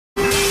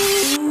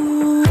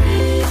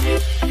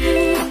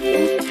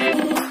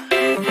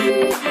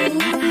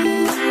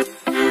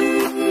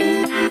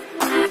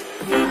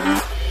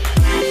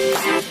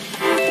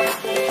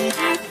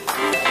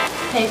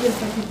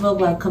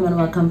Hello, welcome and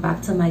welcome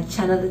back to my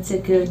channel. It's your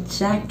girl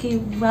Jackie.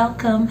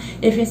 Welcome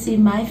if you see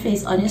my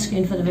face on your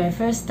screen for the very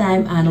first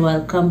time, and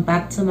welcome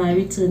back to my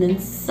returning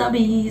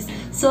subbies.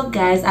 So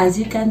guys, as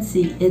you can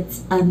see,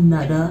 it's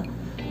another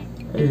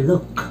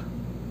look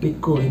we're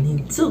going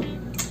into.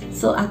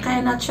 So I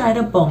kind of try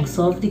to bounce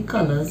off the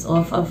colors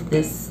off of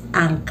this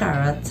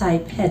Ankara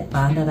type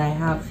headband that I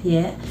have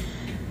here,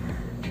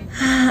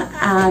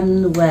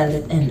 and well,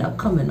 it ended up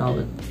coming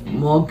out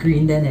more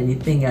green than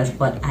anything else,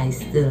 but I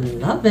still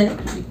love it.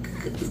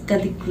 It's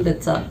got the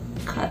glitter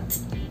cut.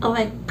 Oh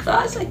my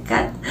gosh, I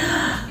can't.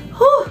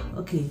 Whew.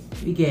 Okay,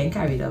 we're getting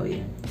carried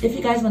away. If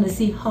you guys want to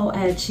see how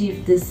I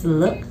achieved this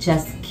look,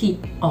 just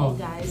keep on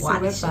guys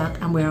watching. So we're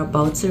back and we're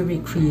about to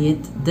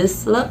recreate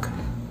this look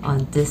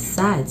on this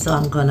side. So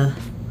I'm gonna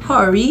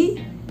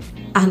hurry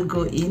and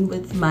go in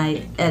with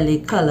my LA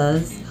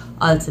Colors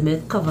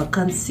Ultimate Cover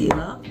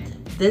Concealer.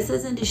 This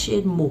is in the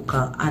shade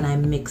Mocha, and I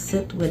mix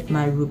it with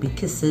my Ruby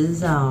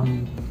Kisses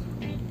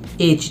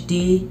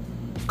HD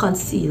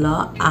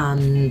concealer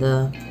and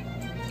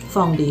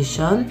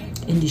foundation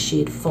in the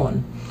shade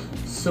Fawn.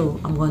 So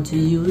I'm going to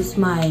use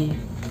my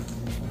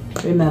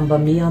Remember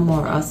Me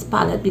Amora's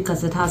palette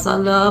because it has a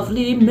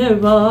lovely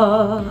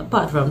mirror.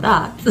 Apart from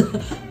that,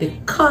 the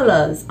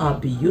colors are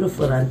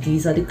beautiful, and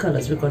these are the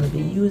colors we're going to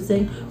be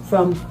using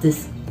from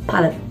this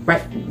palette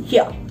right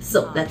here.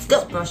 So let's go.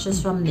 This brush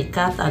is from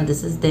Nikat, and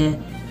this is the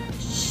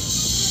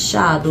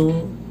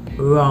shadow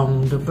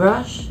round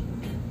brush.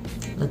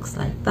 Looks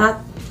like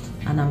that.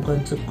 And I'm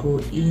going to go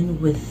in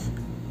with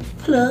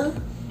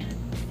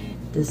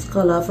this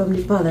color from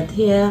the palette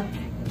here,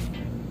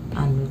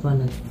 and we're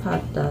going to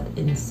pat that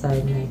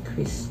inside my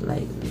crease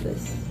like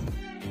this.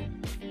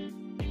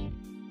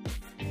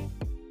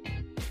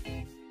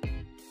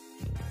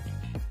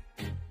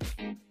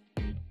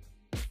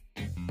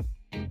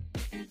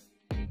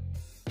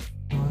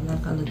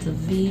 Like a little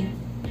V.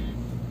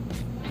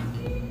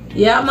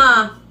 Yeah,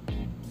 ma.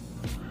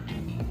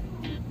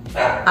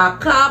 A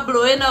car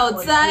blowing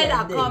outside,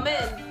 I come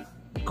in.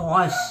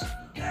 Gosh.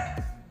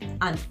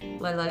 And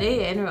well, while they're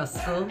here in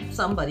Roscoe,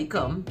 somebody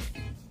come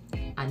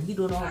and he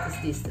don't know how to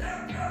stay still.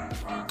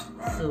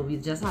 So we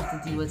just have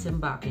to deal with him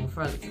barking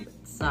for a little bit.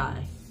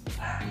 Sorry.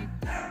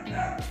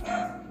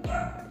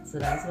 So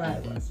that's why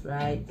it was,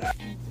 right?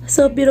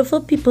 So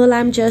beautiful people,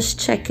 I'm just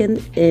checking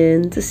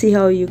in to see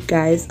how you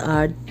guys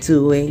are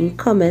doing.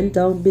 Comment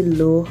down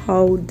below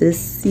how this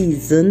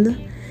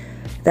season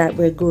that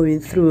we're going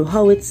through,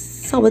 how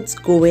it's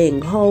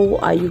going, how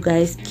are you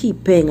guys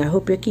keeping? I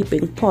hope you're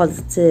keeping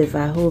positive.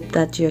 I hope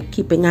that you're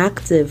keeping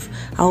active.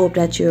 I hope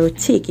that you're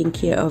taking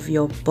care of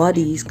your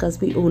bodies, because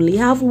we only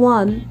have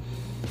one,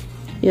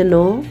 you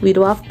know. We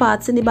don't have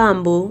parts in the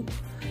bamboo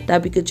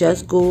that we could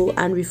just go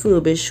and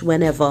refurbish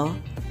whenever.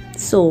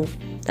 So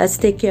let's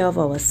take care of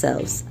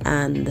ourselves.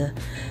 And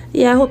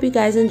yeah, I hope you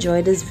guys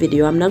enjoyed this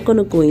video. I'm not going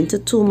to go into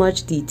too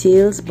much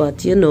details,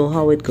 but you know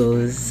how it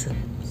goes.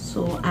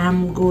 So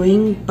I'm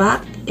going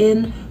back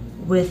in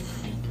with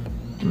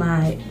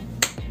my,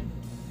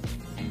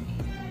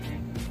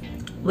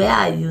 where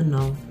are you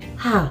now?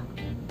 Ha,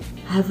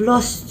 I've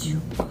lost you.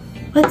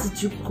 Where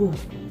did you go?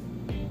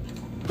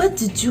 Where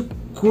did you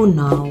go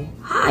now?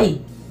 Hi,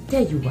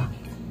 there you are.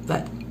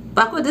 Right,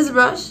 back with this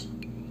brush.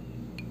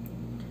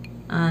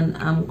 And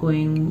I'm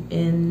going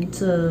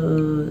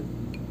into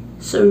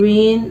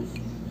Serene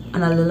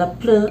and a little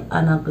plur,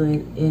 and I'm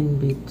going in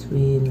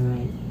between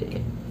right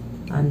there.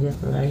 And just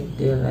right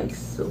there like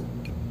so.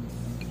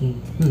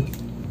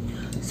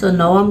 So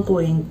now I'm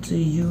going to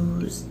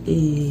use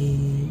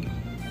a,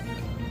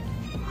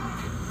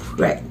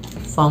 right,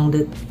 found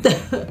it.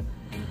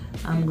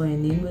 I'm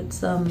going in with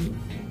some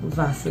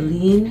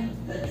Vaseline,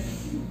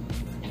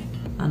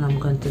 and I'm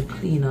going to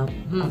clean up.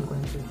 I'm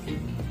going to do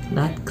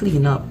that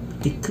clean up.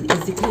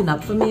 It's the clean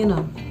up for me, you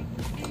know.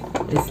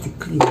 It's the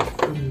clean up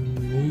for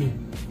me.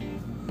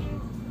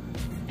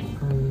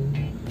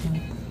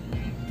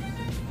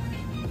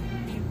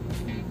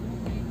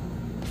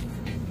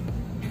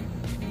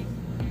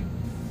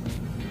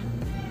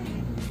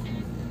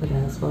 So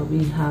that's what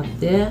we have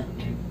there.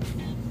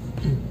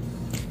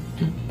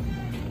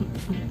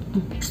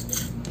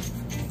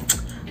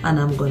 And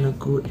I'm gonna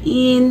go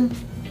in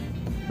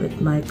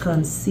with my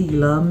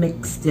concealer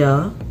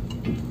mixture,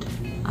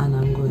 and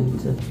I'm going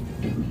to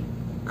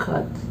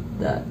cut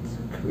that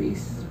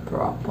crease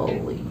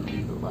properly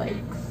like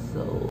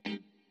so.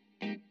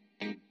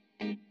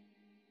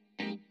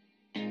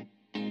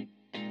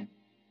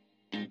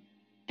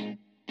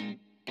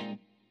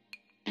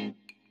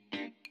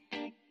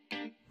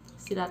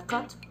 See that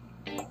cut?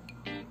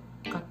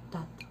 Cut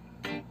that.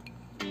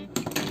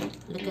 Cut.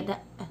 Look at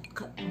that.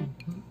 Cut.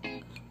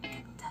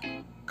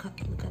 That cut.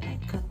 Look at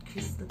that cut.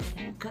 Crease. Look at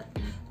that cut.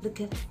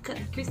 Look at that cut.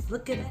 Crease.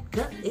 Look at that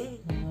cut. Hey.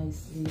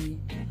 Nicely.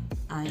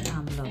 I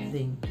am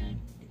loving.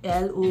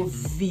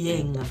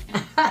 L-O-V-ing.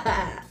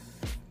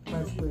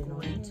 What's going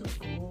on to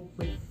go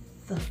with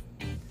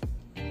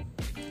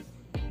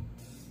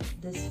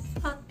this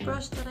flat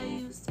brush that I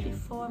used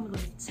before? I'm going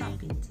to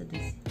tap into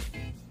this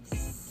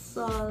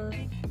salt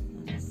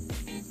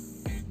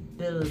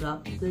and build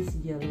up this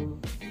yellow.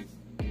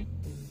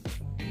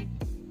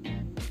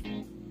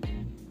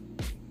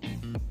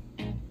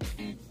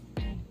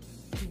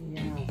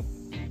 Yes,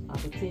 I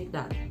will take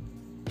that.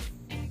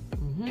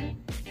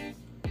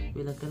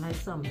 We're looking like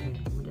something.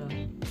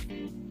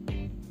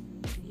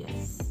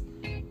 Yes,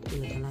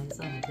 we're looking like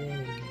something.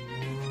 Yes,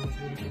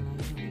 we're looking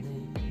like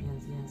something.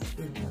 Yes,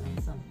 we're looking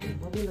like something.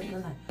 What we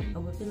looking like?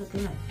 What we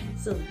looking like?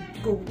 So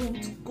we're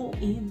going to go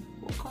in.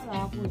 What color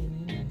are we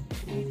going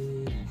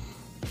in?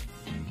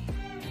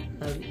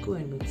 We're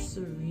going with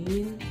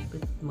Serene,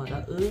 with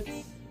Mother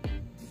Earth.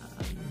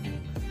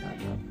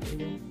 Start up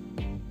here.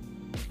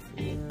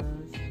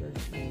 Yes,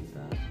 just like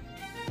that.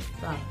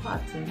 So our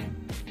pattern.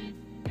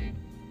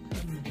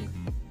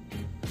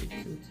 The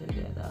two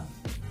together.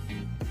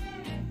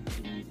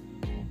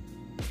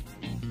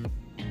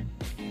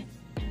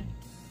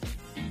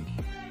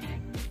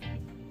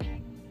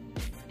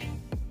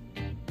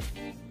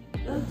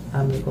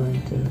 I'm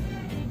going to,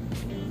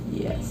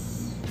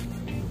 yes,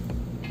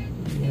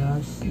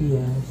 yes,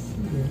 yes,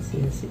 yes,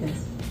 yes, yes.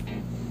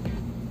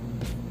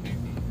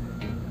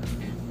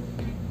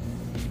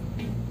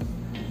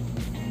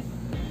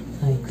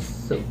 Like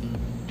so.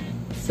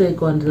 So it's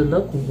going to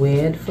look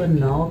weird for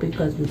now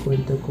because we're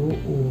going to go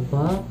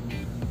over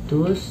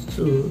those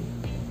two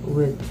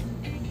with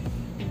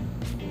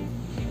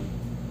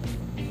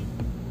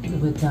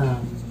what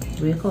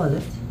do we call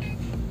it?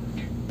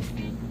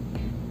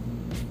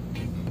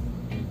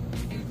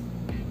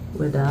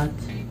 With that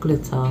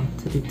glitter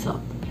to the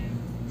top.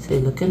 So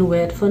looking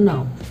weird for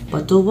now,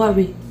 but don't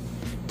worry,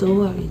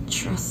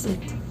 trust it,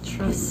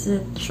 trust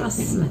it,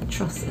 trust me,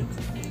 trust it.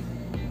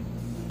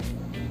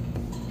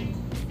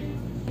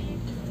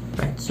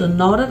 Right, so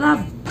now that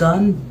I've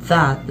done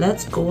that,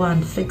 let's go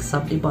and fix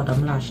up the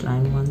bottom lash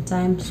line one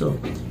time. So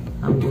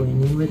I'm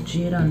going in with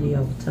jade on the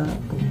outer,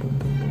 boom, boom,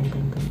 boom, boom,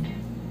 boom, boom.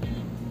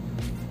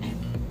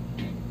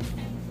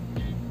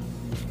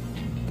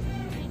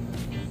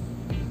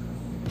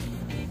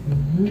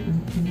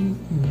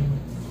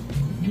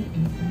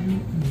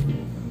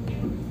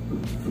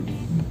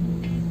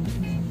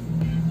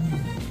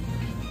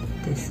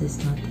 This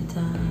is not the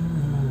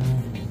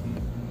time.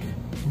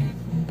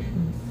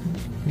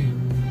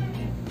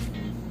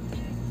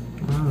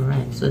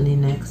 Alright, so the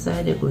next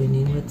side you're going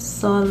in with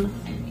Sol.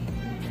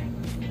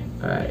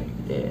 Right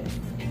there.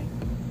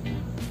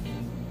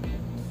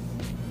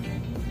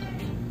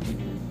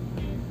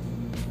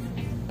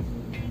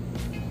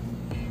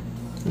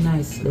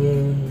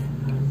 Nicely.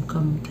 I'm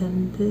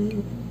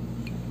contented.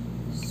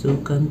 So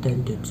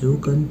contented, so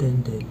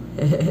contented.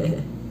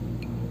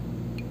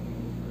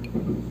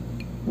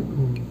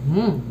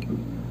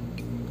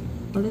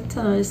 Well, you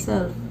tell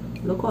yourself,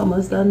 look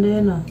almost done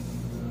there now.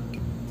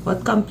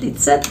 What complete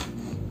set?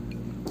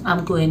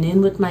 I'm going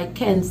in with my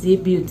Kenzie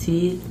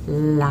Beauty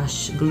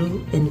Lash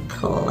Glue in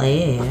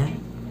Clear.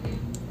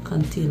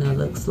 Container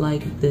looks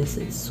like this.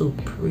 It's so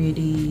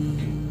pretty.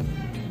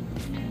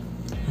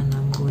 And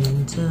I'm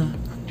going to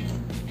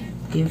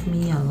give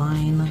me a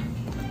line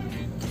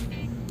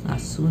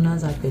as soon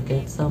as I could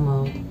get some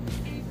out,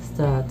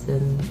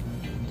 starting.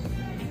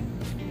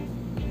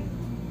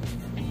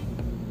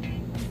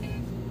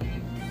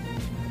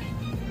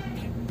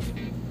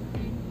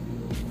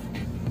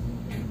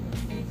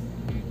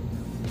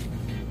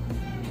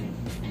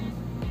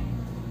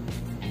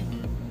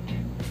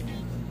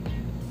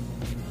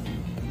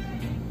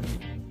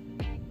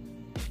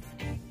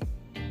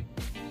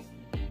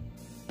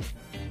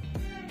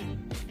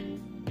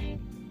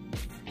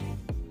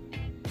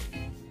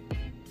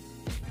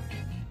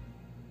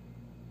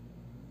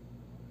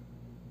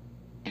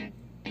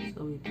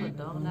 So we put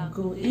down, now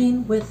go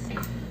in with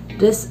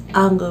this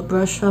angle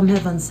brush from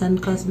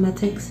SACHA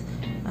Cosmetics,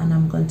 and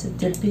I'm going to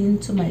dip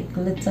into my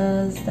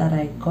glitters that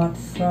I got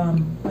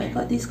from, I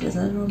got these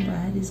glitters from, I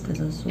had these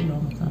glitters so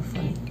long, it's not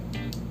funny.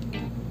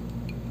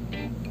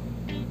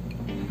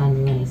 And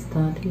we're going to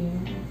start here.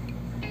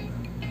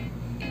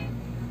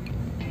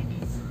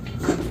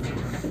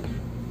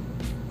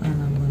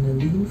 And I'm going to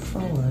lean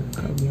forward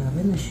because we have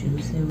any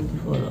issues here with the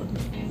follow.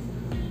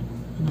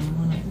 And I'm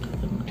going to put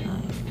it in my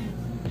eye.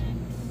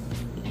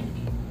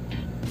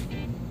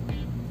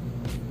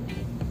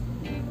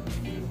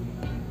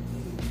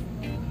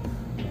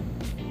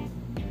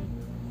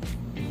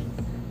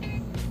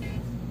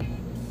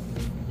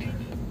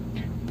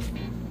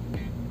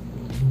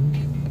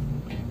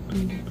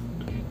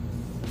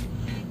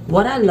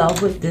 What I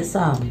love with this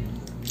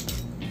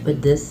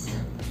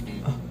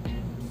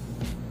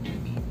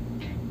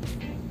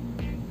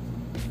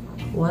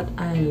what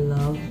I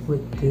love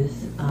with this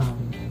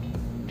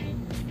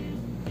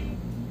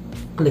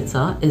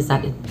glitter is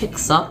that it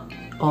picks up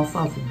off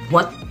of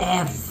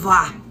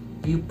whatever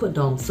you put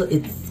on. So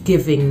it's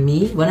giving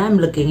me, when I'm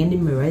looking in the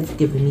mirror, it's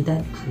giving me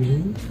that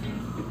green.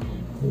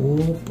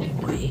 Oh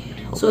boy.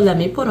 So let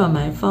me put on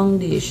my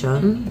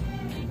foundation.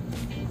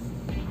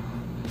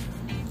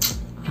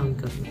 I'm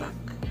going back.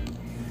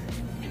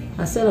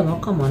 I said I'm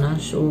gonna come on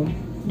and show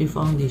the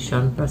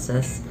foundation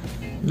process.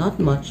 Not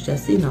much,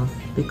 just enough,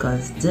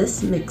 because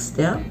this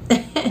mixture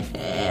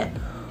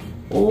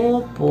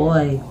Oh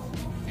boy,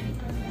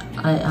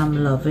 I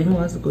am loving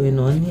what's going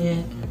on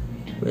here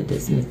with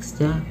this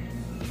mixture.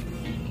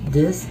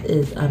 This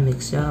is a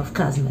mixture of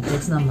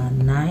Cosmetics number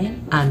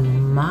 9 and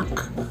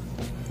M.A.C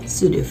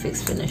Studio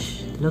Fix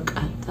Finish. Look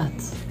at that.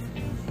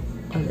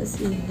 Oh, let's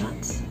see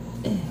that.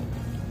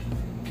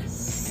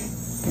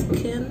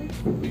 Skin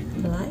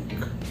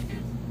like,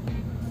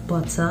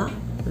 butter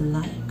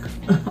like.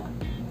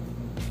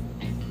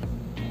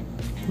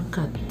 Look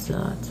at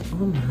that.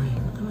 Oh my,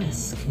 look at my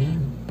skin.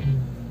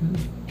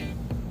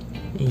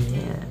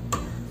 Yeah.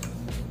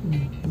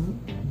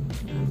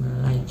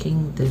 I'm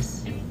liking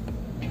this.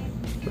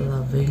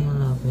 Loving.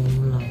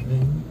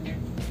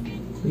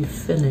 The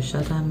finish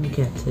that I'm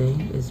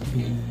getting is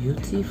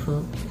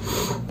beautiful.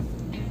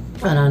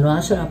 And I know I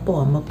should have put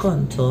on my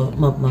contour,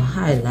 my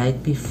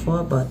highlight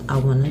before, but I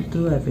want to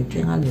do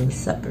everything a little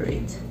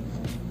separate.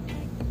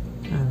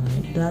 I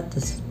like that.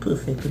 This is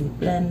perfectly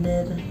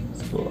blended.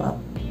 Let's go up,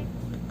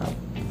 up,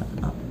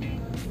 and up.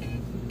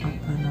 Up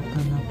and up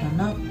and up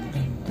and up.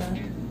 Like that.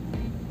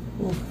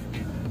 Oh,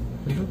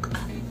 look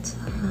at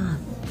that.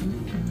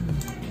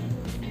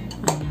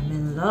 I am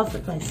in love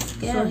with my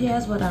skin. So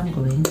here's what I'm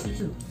going to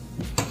do.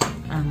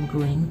 I'm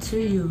going to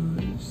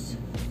use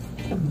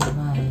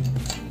my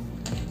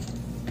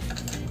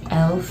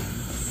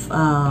e.l.f.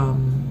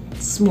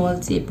 small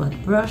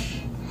tapered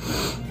brush,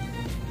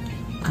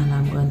 and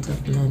I'm going to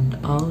blend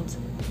out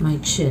my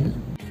chin.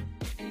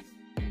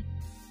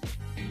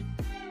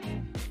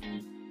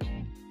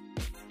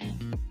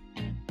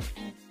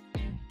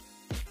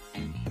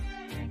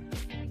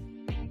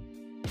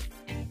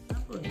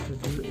 What I'm going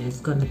to do is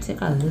going to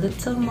take a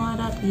little more of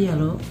that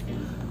yellow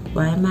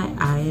while my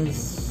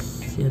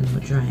eyes, you know,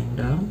 drying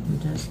down.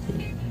 Just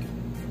take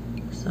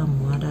some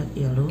more of that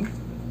yellow.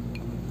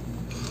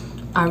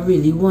 I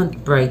really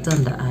want bright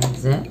on the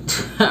eyes, eh?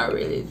 I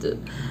really do.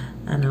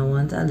 And I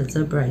want a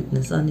little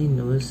brightness on the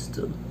nose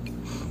too.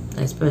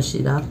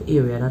 Especially that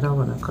area that I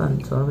want to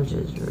contour, which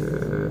is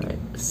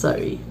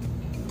right,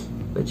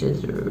 which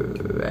is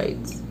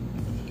right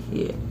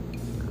here.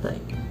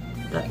 Like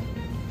that,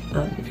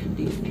 on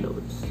the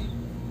nose.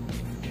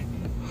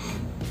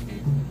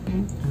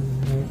 And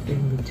right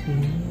in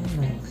between here,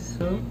 like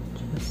so.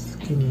 Just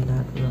give me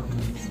that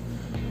roundness.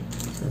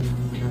 So now I'm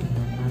going to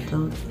blend that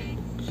out.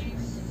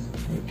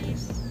 Like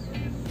this.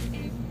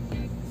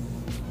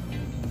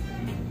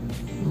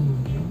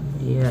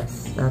 Yes,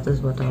 that is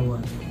what I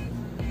want.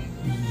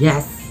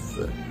 Yes,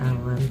 I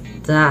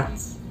want that.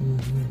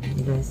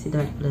 You guys see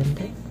that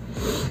blended?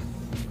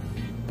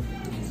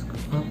 Let's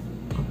go up,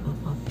 up,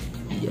 up, up.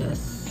 Yes.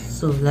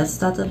 So let's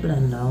start to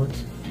blend out.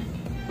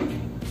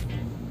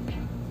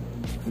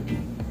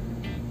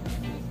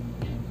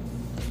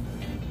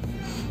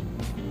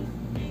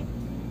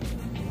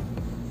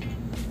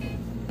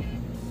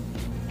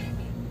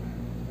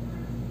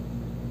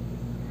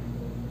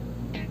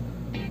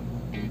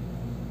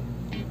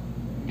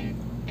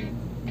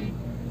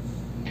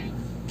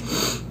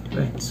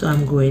 So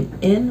I'm going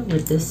in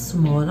with this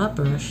smaller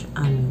brush,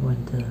 and I'm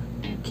going to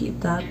keep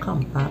that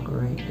compact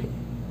right there.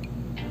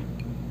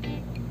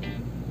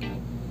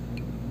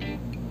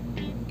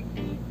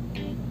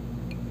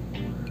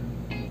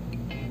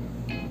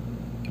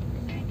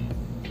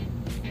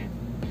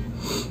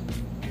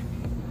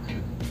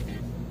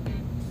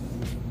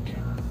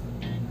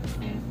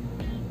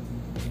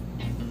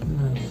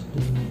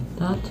 Nicely like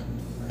that.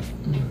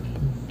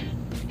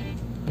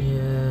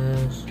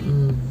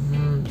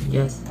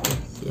 Yes.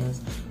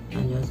 Yes.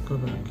 And just go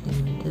back in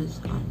with this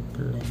and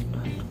blend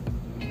that.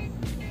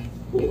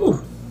 Ooh,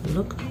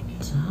 look at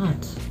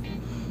that.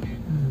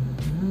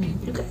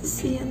 You guys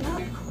seeing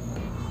that?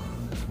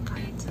 Look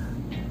at that.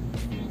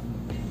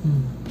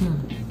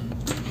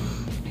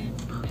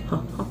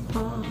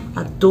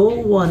 I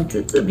don't want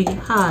it to be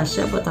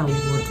harsher, but I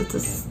want it to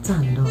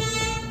stand up.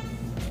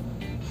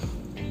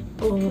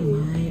 Oh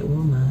my, oh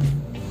my.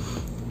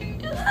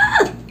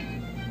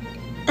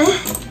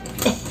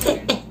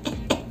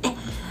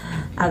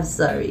 I'm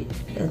sorry.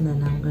 And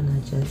then I'm gonna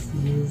just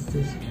use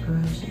this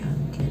brush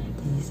and get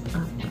these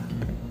up and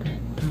get that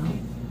down.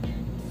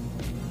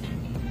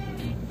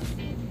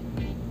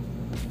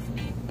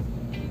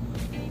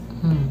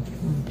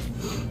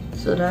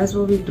 So that's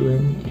what we're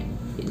doing here.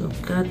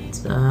 Look at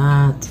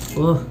that.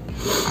 Oh,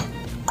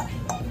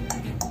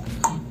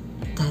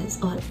 that is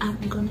all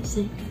I'm gonna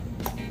say.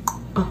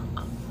 Oh.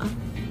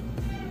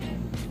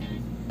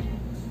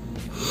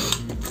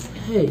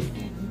 Hey.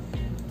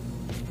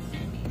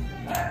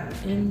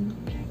 And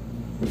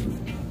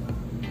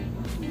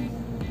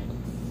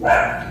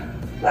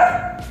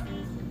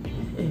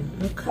hey,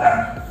 look at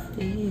my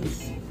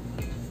face.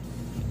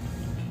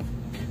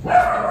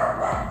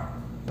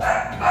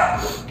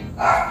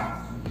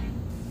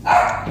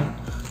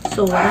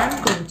 So what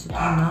I'm going to do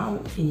now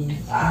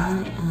is I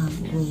am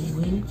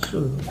going to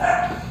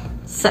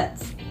set.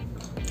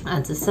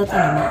 And to set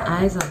under my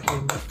eyes, I'm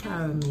going with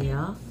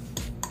Caramia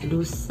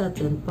loose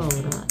setting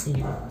powder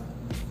in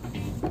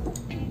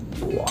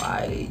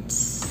white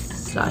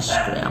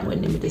 /gray. I'm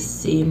going to use the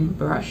same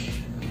brush.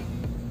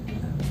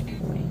 I'm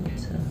going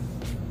to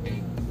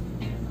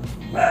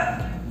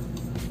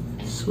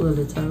swirl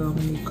it around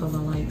the cover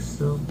like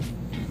so.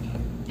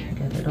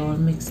 Get it all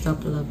mixed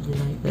up lovely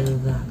like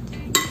that.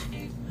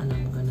 And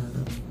I'm gonna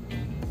look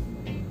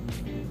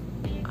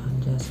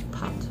and just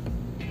pat.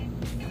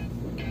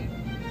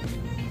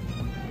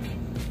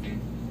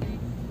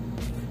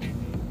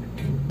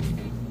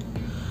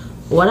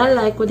 What I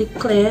like with the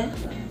clear,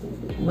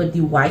 with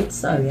the white,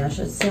 sorry, I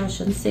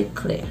shouldn't say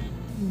clear.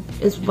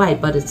 It's white,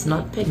 but it's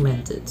not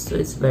pigmented, so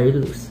it's very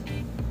loose.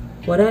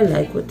 What I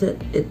like with it,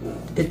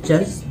 it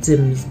just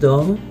dims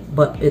down,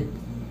 but it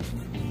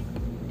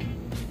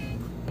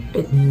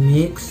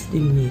makes the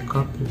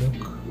makeup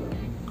look,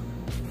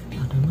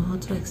 I don't know how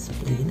to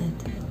explain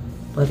it,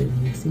 but it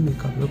makes the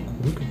makeup look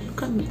good.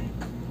 Look at me.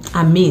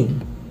 I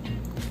mean,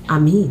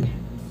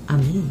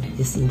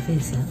 you seen for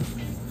yourself.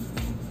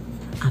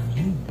 I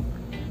mean.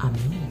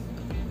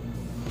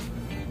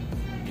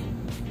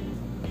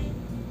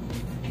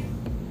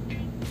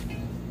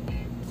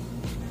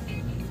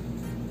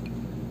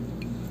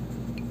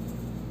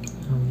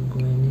 I'm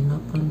going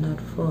up on that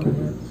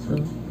forehead, so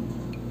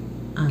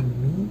I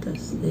mean to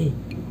say,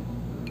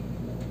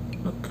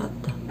 look at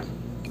that.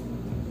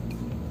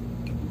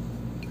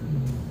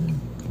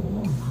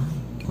 Oh my,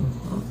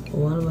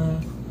 all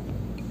we're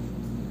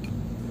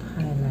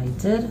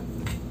highlighted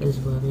is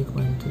where we're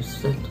going to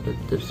set with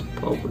this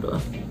powder.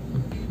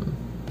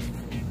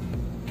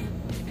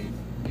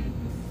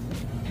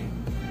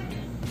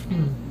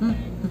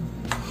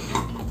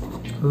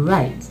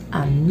 Right,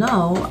 and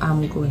now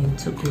I'm going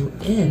to go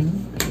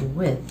in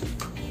with,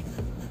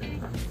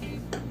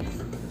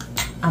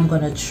 I'm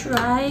gonna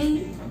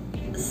try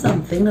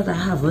something that I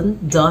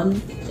haven't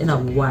done in a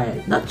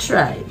while. Not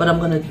try, but I'm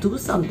gonna do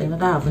something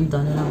that I haven't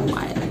done in a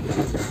while.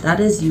 That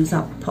is use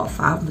a puff.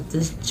 I have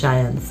this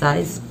giant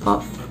size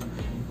puff,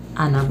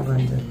 and I'm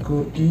going to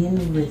go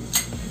in with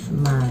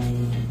my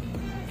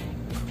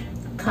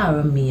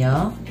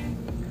Caramia,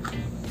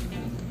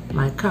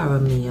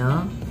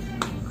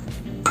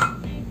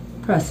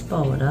 pressed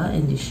powder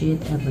in the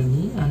shade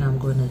Ebony, and I'm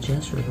going to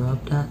just rub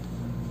like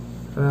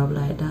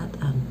that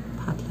and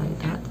pat like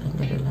that and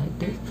get it like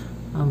this,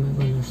 and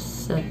we're going to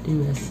set the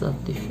rest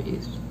of the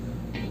face.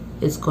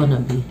 It's going to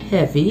be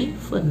heavy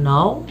for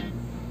now,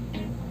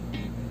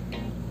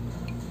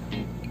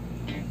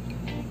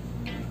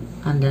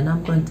 and then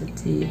I'm going to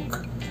take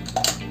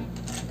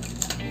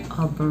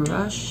a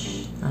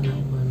brush and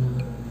I'm going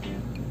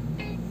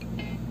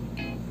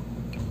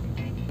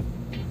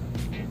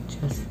to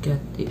just get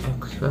the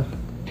extra.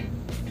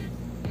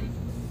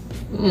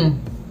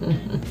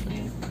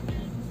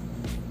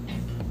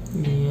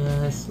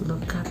 Yes,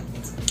 look at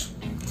it.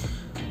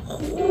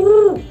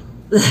 Oh.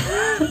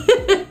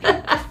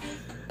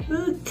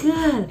 Look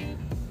at it.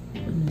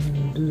 And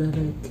then do that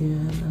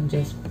again and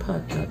just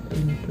pat that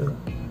into.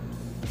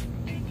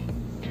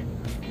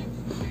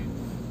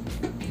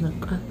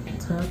 Look at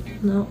that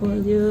now,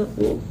 all you.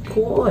 Oh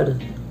God.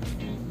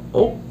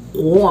 Oh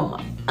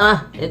my.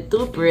 Ah, it's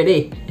too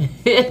pretty.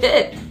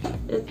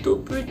 It's too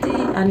pretty.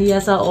 And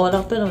yes, I all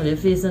up on your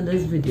face in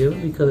this video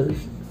because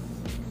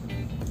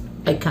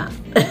I can't.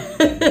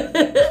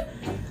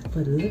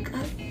 But look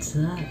at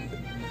that.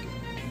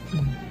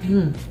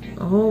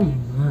 Oh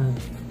my.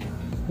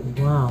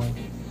 Wow.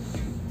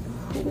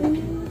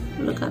 Ooh,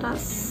 look at that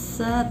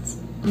set.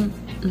 I'm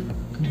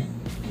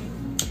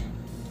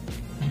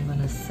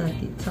gonna set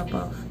the top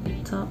of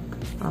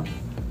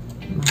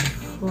my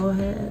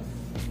forehead.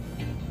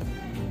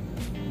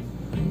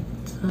 Like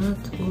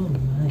that. Oh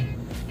my.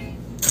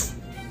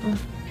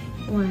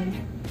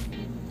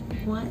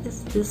 Why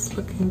is this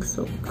looking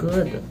so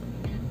good?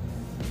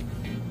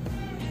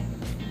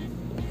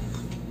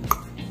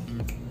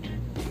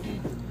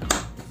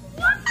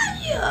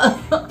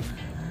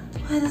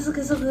 Why does it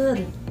look so good?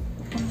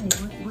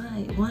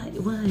 Why?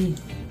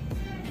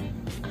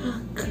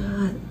 Oh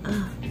God.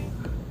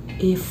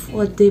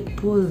 A4 they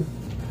pull.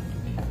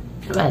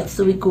 Right,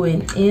 so we're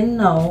going in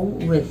now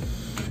with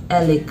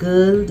LA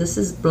Girl. This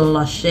is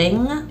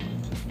blushing.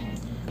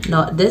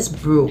 Now this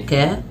broke,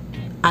 and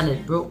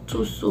it broke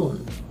too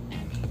soon.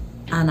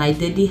 And I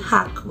did the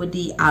hack with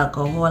the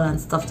alcohol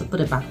and stuff to put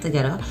it back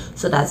together.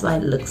 So that's why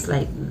it looks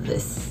like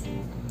this.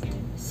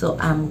 So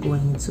I'm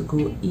going to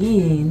go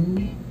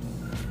in,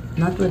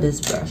 not with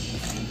this brush.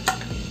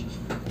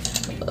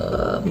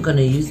 I'm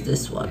gonna use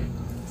this one.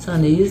 So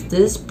I'm gonna use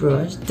this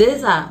brush.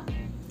 These are,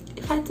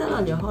 if I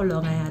tell you how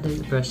long I had this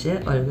brush,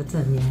 or you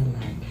tell me I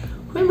lie.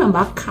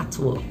 Remember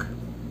catwalk?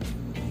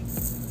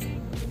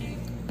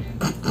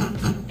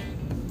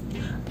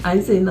 I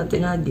say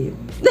nothing again.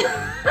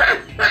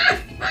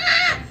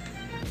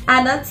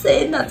 I'm not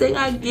saying nothing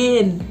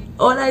again.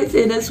 All I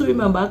say is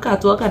remember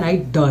catwalk and I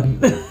done.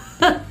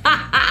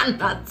 I'm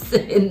not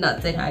saying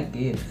nothing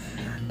again.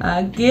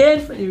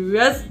 Again for the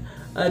rest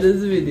of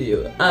this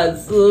video. I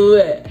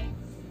swear.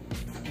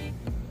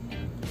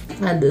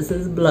 And this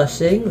is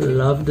blushing.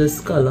 Love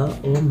this color.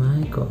 Oh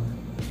my God.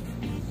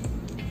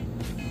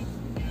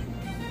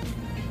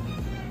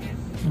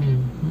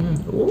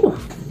 Oh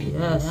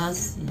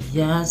yes.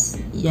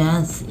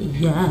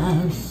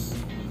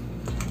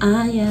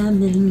 I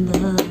am in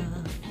love.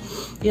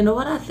 You know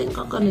what I think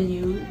I'm gonna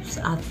use?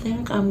 I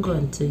think I'm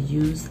going to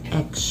use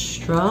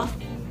Extra.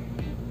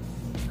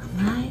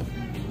 I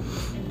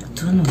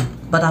don't know,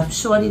 but I'm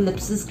sure the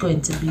lips is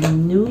going to be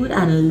nude,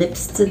 and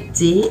lips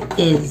today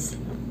is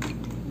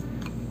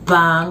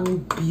Bang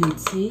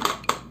Beauty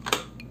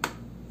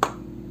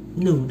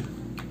Nude.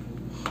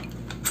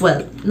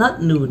 Well,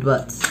 not nude,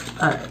 but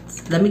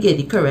alright, let me get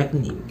the correct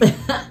name.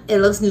 It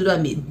looks nude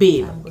on me,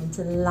 babe. I'm going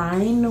to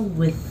line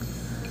with,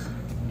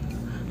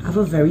 I have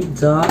a very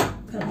dark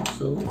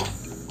pencil. Oh,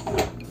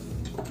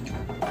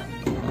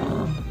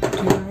 do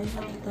I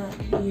have that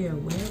here?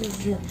 Where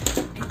is it?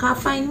 I can't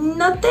find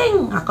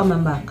nothing. I'm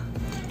coming back.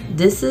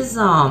 This is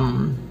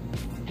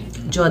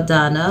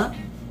Jordana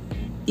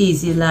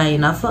Easy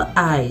Liner for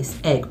Eyes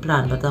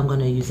Eggplant, but I'm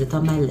gonna use it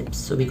on my lips.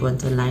 So we're going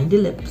to line the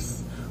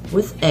lips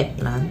with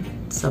Eggplant.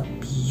 It's a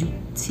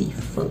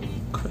beautiful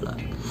color.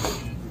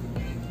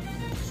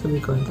 So we're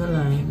going to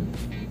line.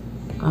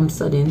 I'm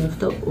studying if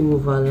the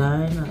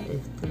overline or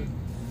if the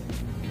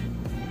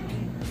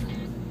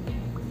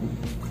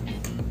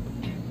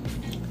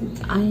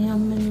I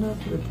am in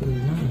love with the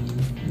line.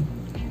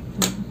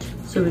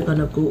 So we're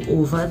gonna go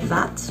over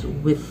that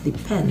with the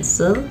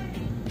pencil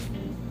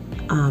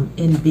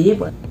in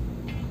Babe.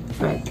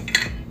 Right.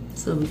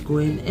 So we're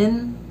going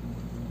in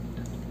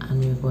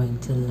and we're going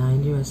to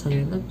line the rest of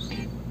your lips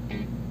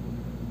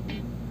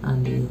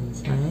on the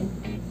inside.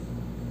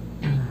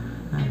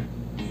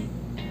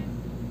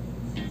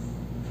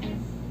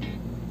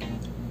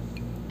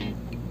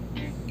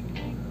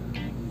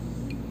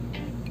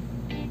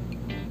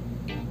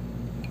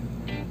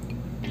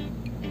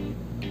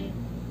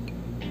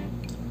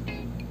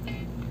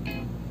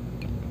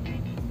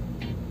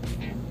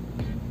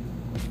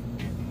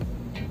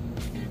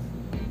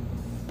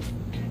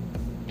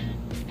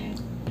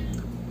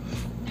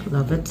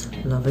 Love it,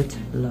 love it,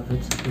 love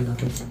it,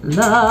 love it,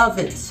 love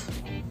it.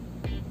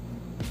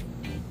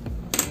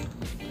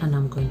 And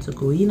I'm going to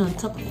go in on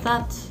top of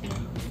that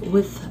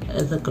with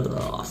the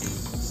gloss.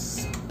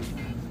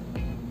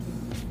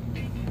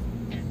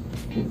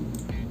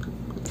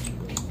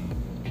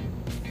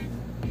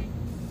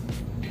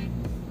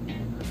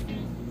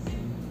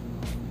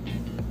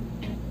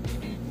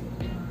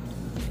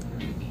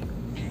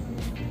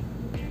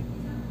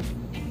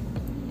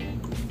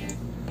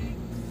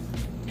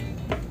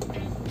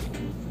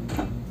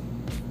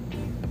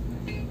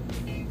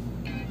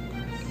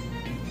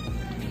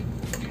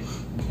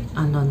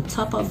 And on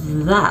top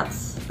of that,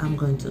 I'm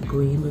going to go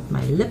in with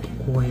my lip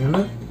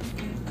oil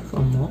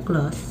for more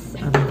gloss.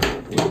 And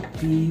it will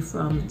be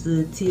from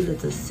Dirty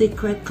Little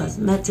Secret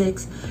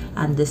Cosmetics,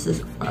 and this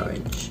is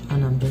orange.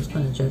 And I'm just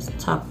gonna just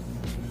tap.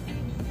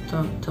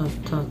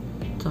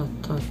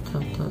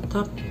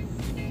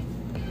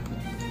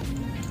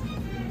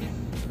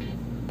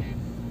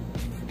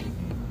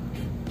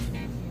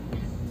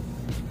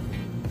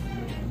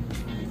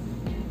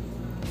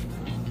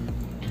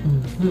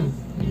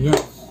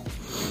 Yes.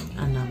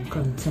 And I'm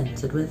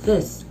contented with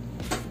this,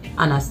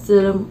 and I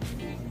still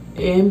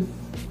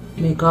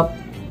make up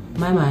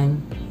my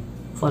mind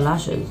for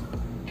lashes.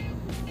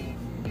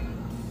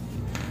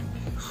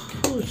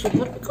 So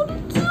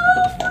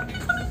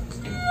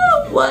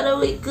what are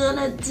we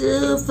gonna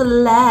do for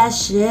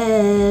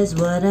lashes?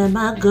 What am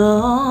I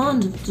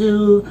gonna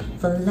do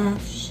for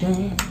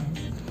lashes?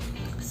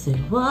 Say,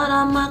 what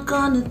am I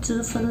gonna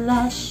do for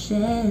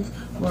lashes?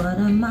 What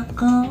am I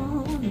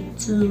gonna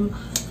do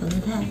for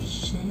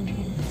lashes?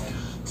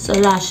 So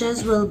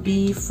lashes will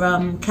be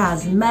from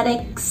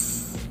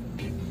Cosmetics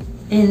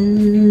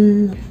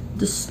in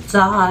the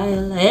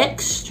style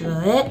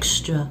Extra,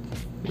 Extra.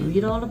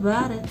 Read all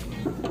about it.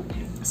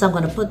 So I'm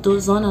gonna put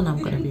those on and I'm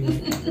gonna be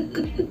ready.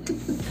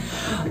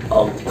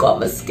 Oh God,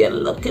 my skin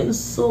looking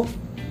so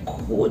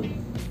good.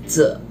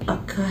 I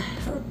can't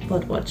help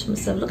but watch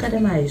myself. Look at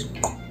them eyes.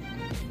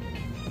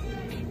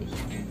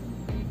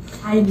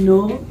 I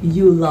know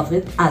you love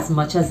it as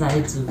much as I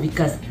do,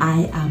 because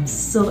I am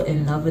so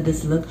in love with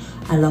this look.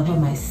 I love how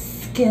my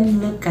skin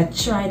look. I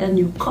tried a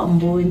new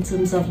combo in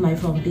terms of my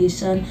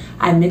foundation.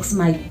 I mixed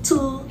I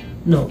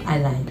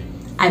lied.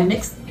 I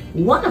mixed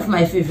one of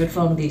my favorite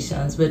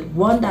foundations with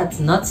one that's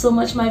not so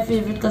much my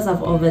favorite, because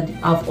I've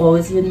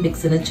always been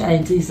mixing it,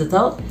 trying to use it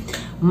out.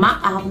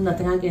 MAC, I have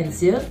nothing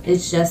against you.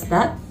 It's just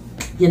that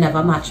you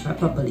never match me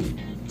properly.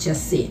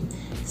 Just saying.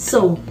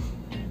 So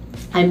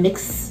I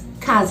mix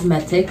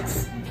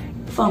Cosmetics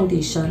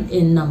foundation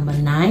in number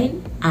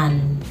 9,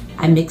 and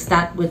I mixed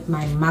that with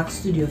my M.A.C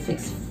Studio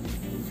Fix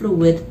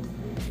Fluid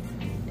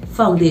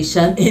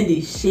foundation in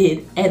the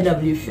shade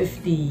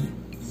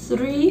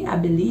NW53, I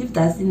believe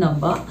that's the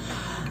number,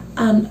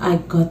 and I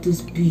got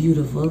this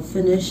beautiful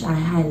finish. I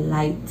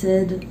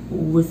highlighted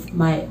with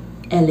my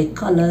LA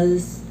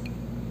Colors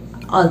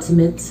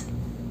Ultimate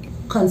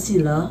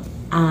Concealer,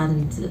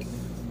 and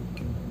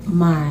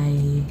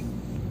my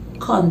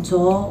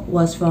contour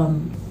was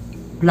from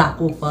Black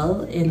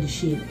Opal in the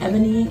shade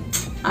Ebony.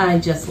 I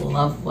just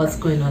love what's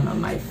going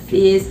on my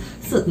face.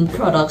 Certain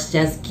products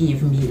just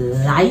give me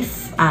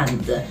life,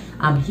 and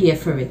I'm here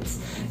for it.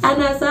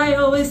 And as I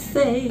always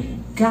say,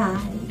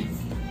 guys,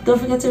 Don't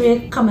forget to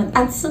rate, comment,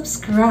 and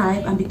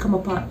subscribe and become a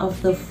part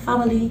of the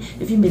family.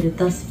 If you made it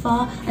thus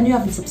far and you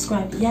haven't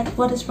subscribed yet,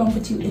 what is wrong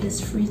with you? It is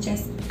free.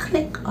 Just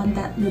click on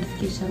that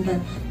notification bell,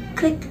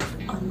 click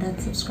on that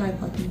subscribe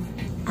button,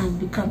 and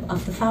become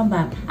of the fam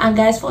bam. And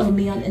guys, follow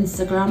me on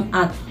Instagram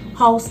at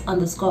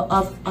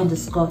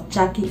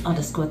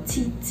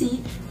house_of_Jackie_TT.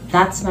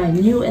 That's my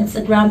new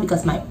Instagram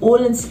because my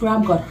old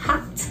Instagram got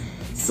hacked.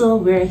 So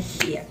we're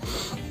here.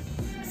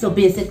 So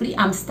basically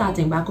I'm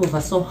starting back over,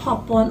 so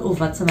hop on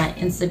over to my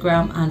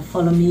Instagram and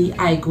follow me.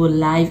 I go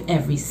live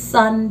every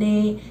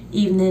Sunday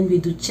evening. We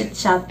do chit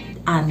chat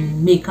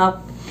and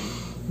makeup.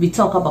 We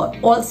talk about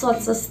all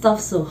sorts of stuff,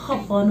 so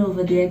hop on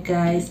over there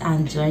guys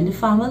and join the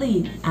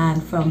family.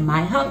 And from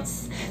my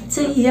house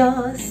to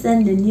yours,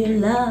 sending you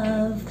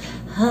love,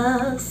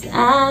 hugs,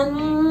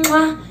 and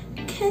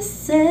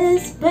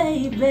kisses,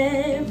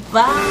 baby.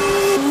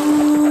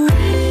 Bye.